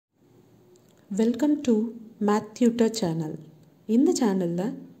Welcome to Math Tutor channel. இந்த சேனல்ல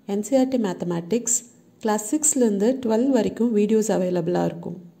NCERT Mathematics class 6 லேருந்து 12 வரைக்கும் வீடியோஸ் அவைலபிளாக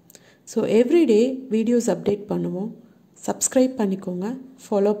இருக்கும். ஸோ எவ்ரிடே வீடியோஸ் அப்டேட் பண்ணுவோம். சப்ஸ்கிரைப் பண்ணிக்கோங்க,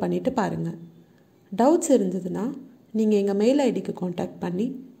 ஃபாலோ பண்ணிவிட்டு பாருங்கள். டவுட்ஸ் இருந்ததுன்னா நீங்கள் எங்கள் மெயில் ஐடிக்கு காண்டாக்ட் பண்ணி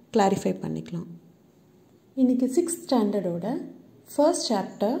கிளாரிஃபை பண்ணிக்கலாம். இன்றைக்கி 6th ஸ்டாண்டர்டோட first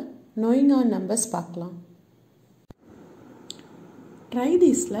chapter knowing R numbers பார்க்கலாம். ட்ரை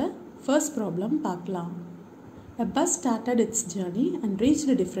தீஸில் ஃபர்ஸ்ட் ப்ராப்ளம் பார்க்கலாம். A bus started its journey and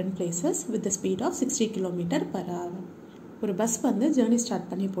reached different places with the speed of 60 km/h. ஒரு பஸ் வந்து ஜேர்னி ஸ்டார்ட்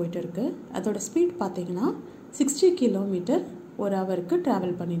பண்ணி போயிட்டு இருக்கு. அதோட ஸ்பீட் பார்த்தீங்கன்னா 60 km/h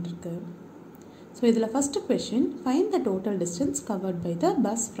ட்ராவல் பண்ணிட்டுருக்கு. ஸோ இதில் first question, find the total distance covert by the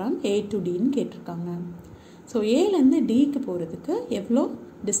bus from A to Dன்னு கேட்டிருக்காங்க. So ஏலேருந்து டிக்கு போகிறதுக்கு எவ்வளோ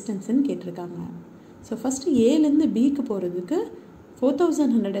டிஸ்டன்ஸுன்னு கேட்டிருக்காங்க. ஸோ ஃபஸ்ட்டு ஏலேருந்து பிக்கு போகிறதுக்கு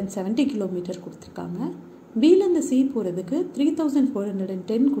 4170 km கொடுத்துருக்காங்க. பிலேருந்து சி போகிறதுக்கு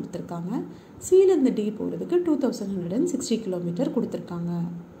 3410 கொடுத்துருக்காங்க. சிலேருந்து டி போகிறதுக்கு 2160 km கொடுத்துருக்காங்க.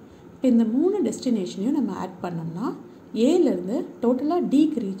 இப்போ இந்த 3 டெஸ்டினேஷனையும் நம்ம ஆட் பண்ணோம்னா ஏலேருந்து டோட்டலாக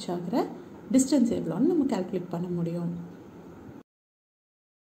டிக்கு ரீச் ஆகிற டிஸ்டன்ஸ் எவ்வளோன்னு நம்ம கால்குலேட் பண்ண முடியும்.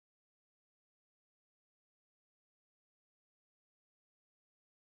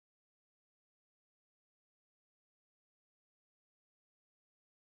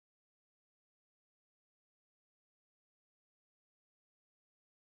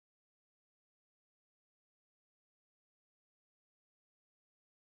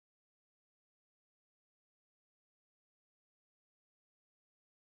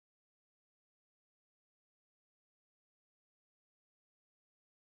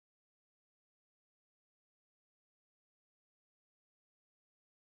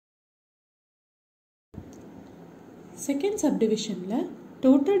 Second சப்டிவிஷனில்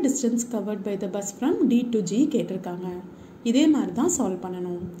total distance covert by the bus from D to G கேட்டிருக்காங்க. இதே மாதிரி தான் சால்வ்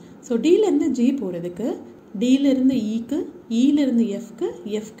பண்ணணும். ஸோ டிலேருந்து ஜி போகிறதுக்கு டிலேருந்து இக்கு, இலேருந்து எஃப்க்கு,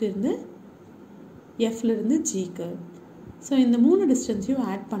 எஃப்க்கு எஃப்லேருந்து ஜிக்கு. ஸோ இந்த 3 டிஸ்டன்ஸையும்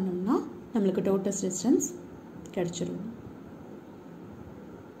ஆட் பண்ணோம்னா நம்மளுக்கு டோட்டல் டிஸ்டன்ஸ் கிடச்சிரும்.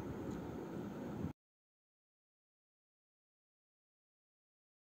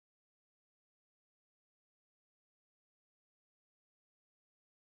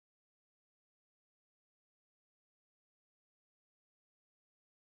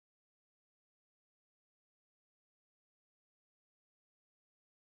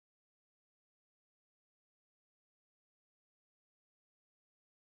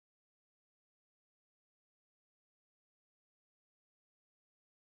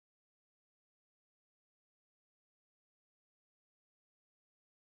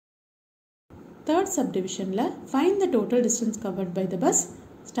 Third சப்டிவிஷனில் find the total distance covert by the bus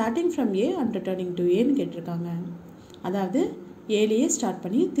starting from A and returning to ஏன்னு கேட்டிருக்காங்க. அதாவது ஏலேயே ஸ்டார்ட்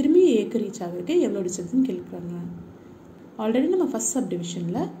பண்ணி திரும்பி ஏக்கு ரீச் ஆகிறதுக்கு எவ்வளோ டிஸ்டன்ஸ்னு கேட்குறாங்க. ஆல்ரெடி நம்ம ஃபஸ்ட்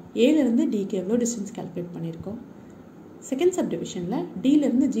சப்டிவிஷனில் ஏலேருந்து டிக்கு எவ்வளோ டிஸ்டன்ஸ் கால்குலேட் பண்ணியிருக்கோம். செகண்ட் சப்டிவிஷனில்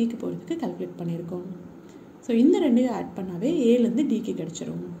டிலேருந்து ஜிக்கு போகிறதுக்கு கால்குலேட் பண்ணியிருக்கோம். ஸோ இந்த ரெண்டையும் ஆட் பண்ணாவே ஏலேருந்து டிக்கு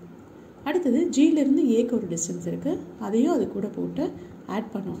கிடச்சிரும். அடுத்தது ஜிலேருந்து ஏக்கு ஒரு டிஸ்டன்ஸ் இருக்குது, அதையும் அது கூட போட்டு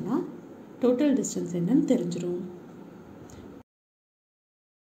ஆட் பண்ணோம்னா டோட்டல் டிஸ்டன்ஸ் என்னன்னு தெரிஞ்சிடும்.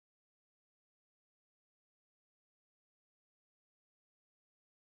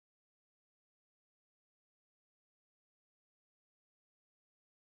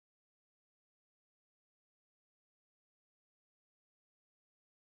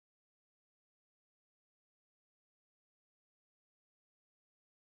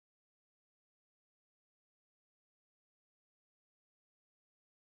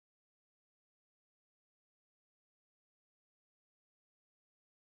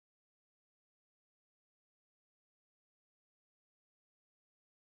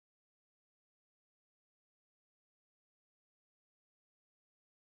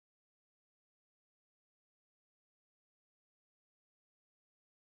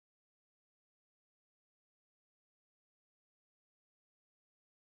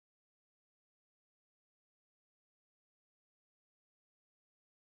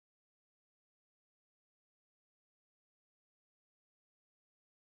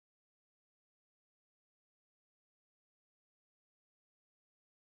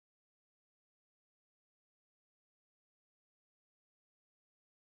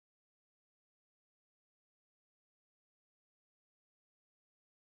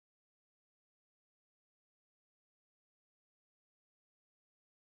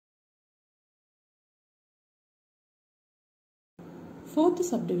 Fourth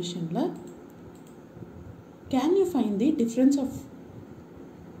subdivision, can you find the difference of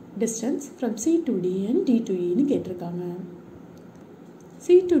distance from C to D and D to E னு கேட்டிருக்காங்க.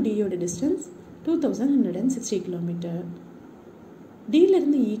 C to D யோட distance 2160 km. D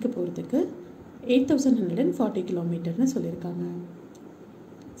இருந்து E க்கு போகிறதுக்கு 8140 km னு சொல்லியிருக்காங்க.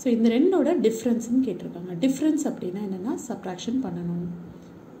 ஸோ இந்த ரெண்டோட டிஃப்ரென்ஸ்னு கேட்டிருக்காங்க. டிஃப்ரென்ஸ் அப்படின்னா என்னென்னா சப்ராக்ஷன் பண்ணணும்.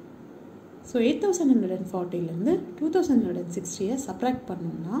 ஸோ 8140லேருந்து 2160 சப்ராக்ட்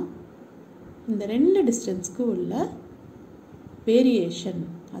பண்ணோம்னா இந்த ரெண்டு டிஸ்டன்ஸ்க்கு உள்ள வேரியேஷன்,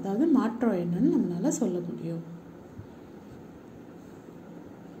 அதாவது மாற்றம் என்னன்னு நம்மளால் சொல்ல முடியும்.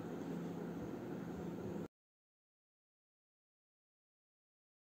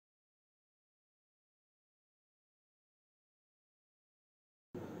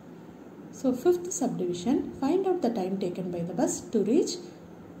 So fifth subdivision, find out the time taken by the bus to reach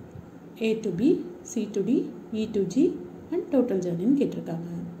A to B, C to D, E to G and total journey னு கேட்டிருக்காங்க.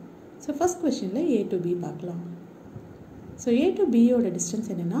 ஸோ ஃபர்ஸ்ட் கொஸ்டினில் A to B பார்க்கலாம். ஸோ A to B யோட distance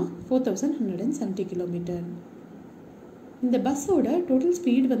என்னென்னா 4170 km. இந்த பஸ்ஸோட total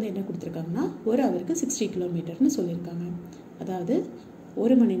speed வந்து என்ன கொடுத்துருக்காங்கன்னா ஒரு ஹவருக்கு 60 km சொல்லியிருக்காங்க. அதாவது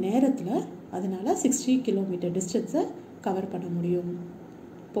ஒரு மணி நேரத்தில் அதனால் 60 km டிஸ்டன்ஸை கவர் பண்ண முடியும்.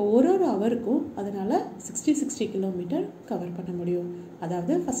 இப்போ ஒரு ஹவருக்கும் அதனால் 60 km கவர் பண்ண முடியும்.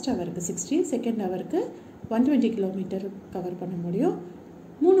 அதாவது ஃபஸ்ட் ஹவருக்கு 60, செகண்ட் ஹவருக்கு 120 km கவர் பண்ண முடியும்.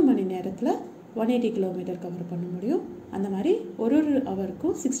 3 மணி நேரத்தில் 180 km கவர் பண்ண முடியும். அந்த மாதிரி ஒரு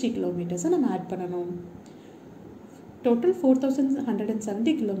ஹவருக்கும் 60 km நம்ம ஆட் பண்ணணும். டோட்டல்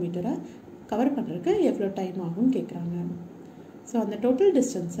 4170 km கவர் பண்ணுறதுக்கு எவ்வளோ டைம் ஆகும்னு கேட்குறாங்க. ஸோ அந்த டோட்டல்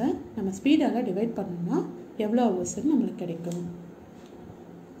டிஸ்டன்ஸை நம்ம ஸ்பீடால் டிவைட் பண்ணோம்னா எவ்வளோ ஹவர்ஸ்ன்னு நம்மளுக்கு கிடைக்கும்.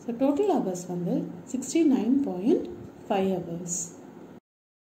 ஸோ டோட்டல் ஹவர்ஸ் வந்து 69.5 hours.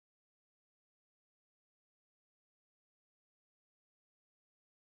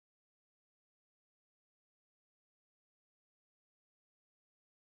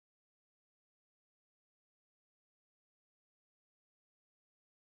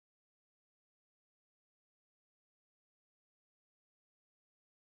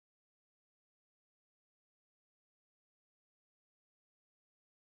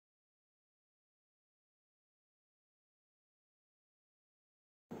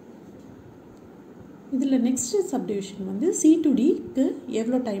 இதில் நெக்ஸ்ட் சப்டிவிஷன் வந்து C to Dக்கு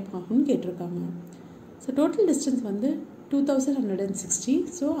எவ்வளோ டைம் ஆகும்னு கேட்டிருக்காங்க. ஸோ டோட்டல் டிஸ்டன்ஸ் வந்து 2160.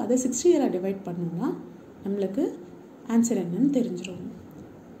 ஸோ அதை 60 டிவைட் பண்ணோம்னா நம்மளுக்கு ஆன்சர் என்னன்னு தெரிஞ்சிடும்.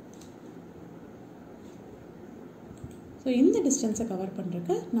 ஸோ இந்த டிஸ்டன்ஸை கவர்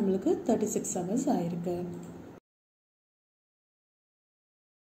பண்ணுறதுக்கு நம்மளுக்கு 36 hours ஆயிருக்கு.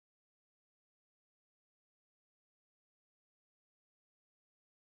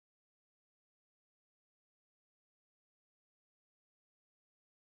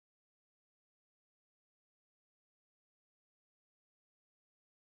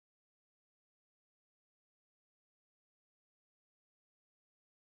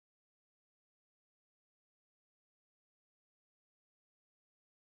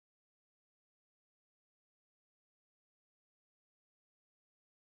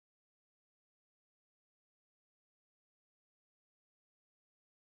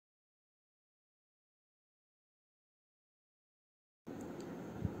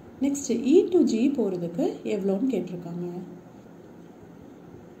 நெக்ஸ்ட் E to G போகிறதுக்கு எவ்வளோன்னு கேட்டிருக்காங்க.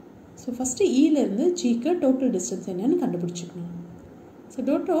 ஸோ ஃபஸ்ட்டு இலேருந்து ஜிக்கு டோட்டல் டிஸ்டன்ஸ் என்னன்னு கண்டுபிடிச்சிக்கணும். ஸோ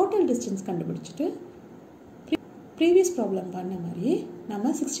டோட்டல் டிஸ்டன்ஸ் கண்டுபிடிச்சிட்டு ப்ரீவியஸ் ப்ராப்ளம் பண்ண மாதிரியே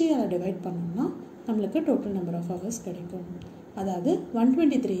நம்ம 60 டிவைட் பண்ணோம்னா நம்மளுக்கு டோட்டல் நம்பர் ஆஃப் ஹவர்ஸ் கிடைக்கும். அதாவது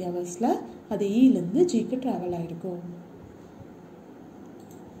 123 ஹவர்ஸில் அது இலேருந்து ஜிக்கு ட்ராவல் ஆகிருக்கும்.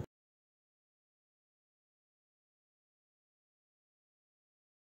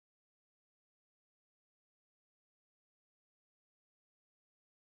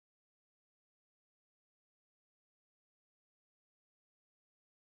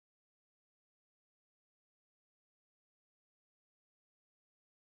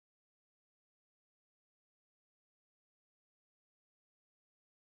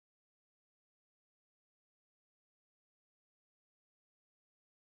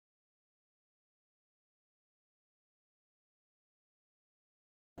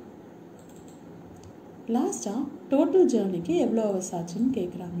 லாஸ்ட்டாக டோட்டல் ஜேர்னிக்கு எவ்வளோ ஹவர்ஸ் ஆச்சுன்னு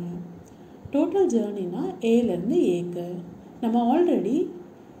கேட்குறாங்க. டோட்டல் ஜேர்னினா ஏலேருந்து ஏக்கு நம்ம ஆல்ரெடி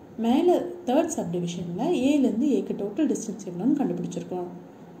மேலே தேர்ட் சப்டிவிஷனில் ஏலேருந்து ஏக்கு டோட்டல் டிஸ்டன்ஸ் எவ்வளோன்னு கண்டுபிடிச்சிருக்கோம்.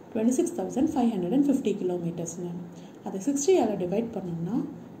 26,550 km. அதை 60 டிவைட் பண்ணோம்னா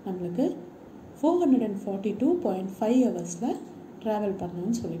நம்மளுக்கு 442.5 ஹவர்ஸில் ட்ராவல்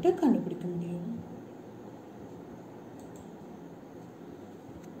பண்ணணும்னு சொல்லிட்டு கண்டுபிடிக்க முடியும்.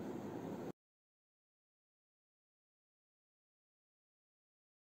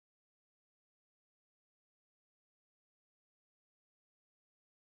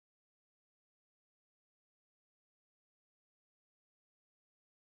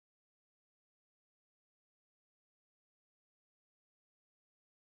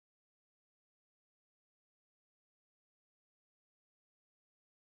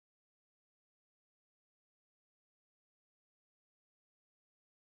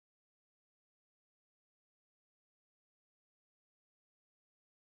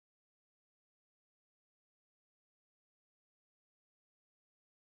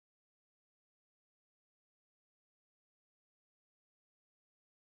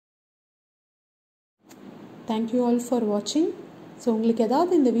 தேங்க்யூ ஆல் ஃபார் வாட்சிங். ஸோ உங்களுக்கு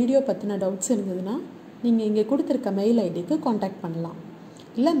ஏதாவது இந்த வீடியோ பற்றின டவுட்ஸ் இருந்ததுன்னா நீங்கள் இங்கே கொடுத்துருக்க மெயில் ஐடிக்கு காண்டாக்ட் பண்ணலாம்.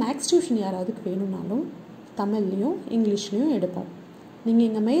 இல்லை மேக்ஸ் டியூஷன் யாராவதுக்கு வேணும்னாலும் தமிழ்லேயும் இங்கிலீஷ்லேயும் எடுப்போம். நீங்கள்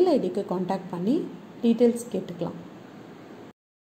எங்கள் மெயில் ஐடிக்கு காண்டாக்ட் பண்ணி டீட்டெயில்ஸ் கேட்டுக்கலாம்.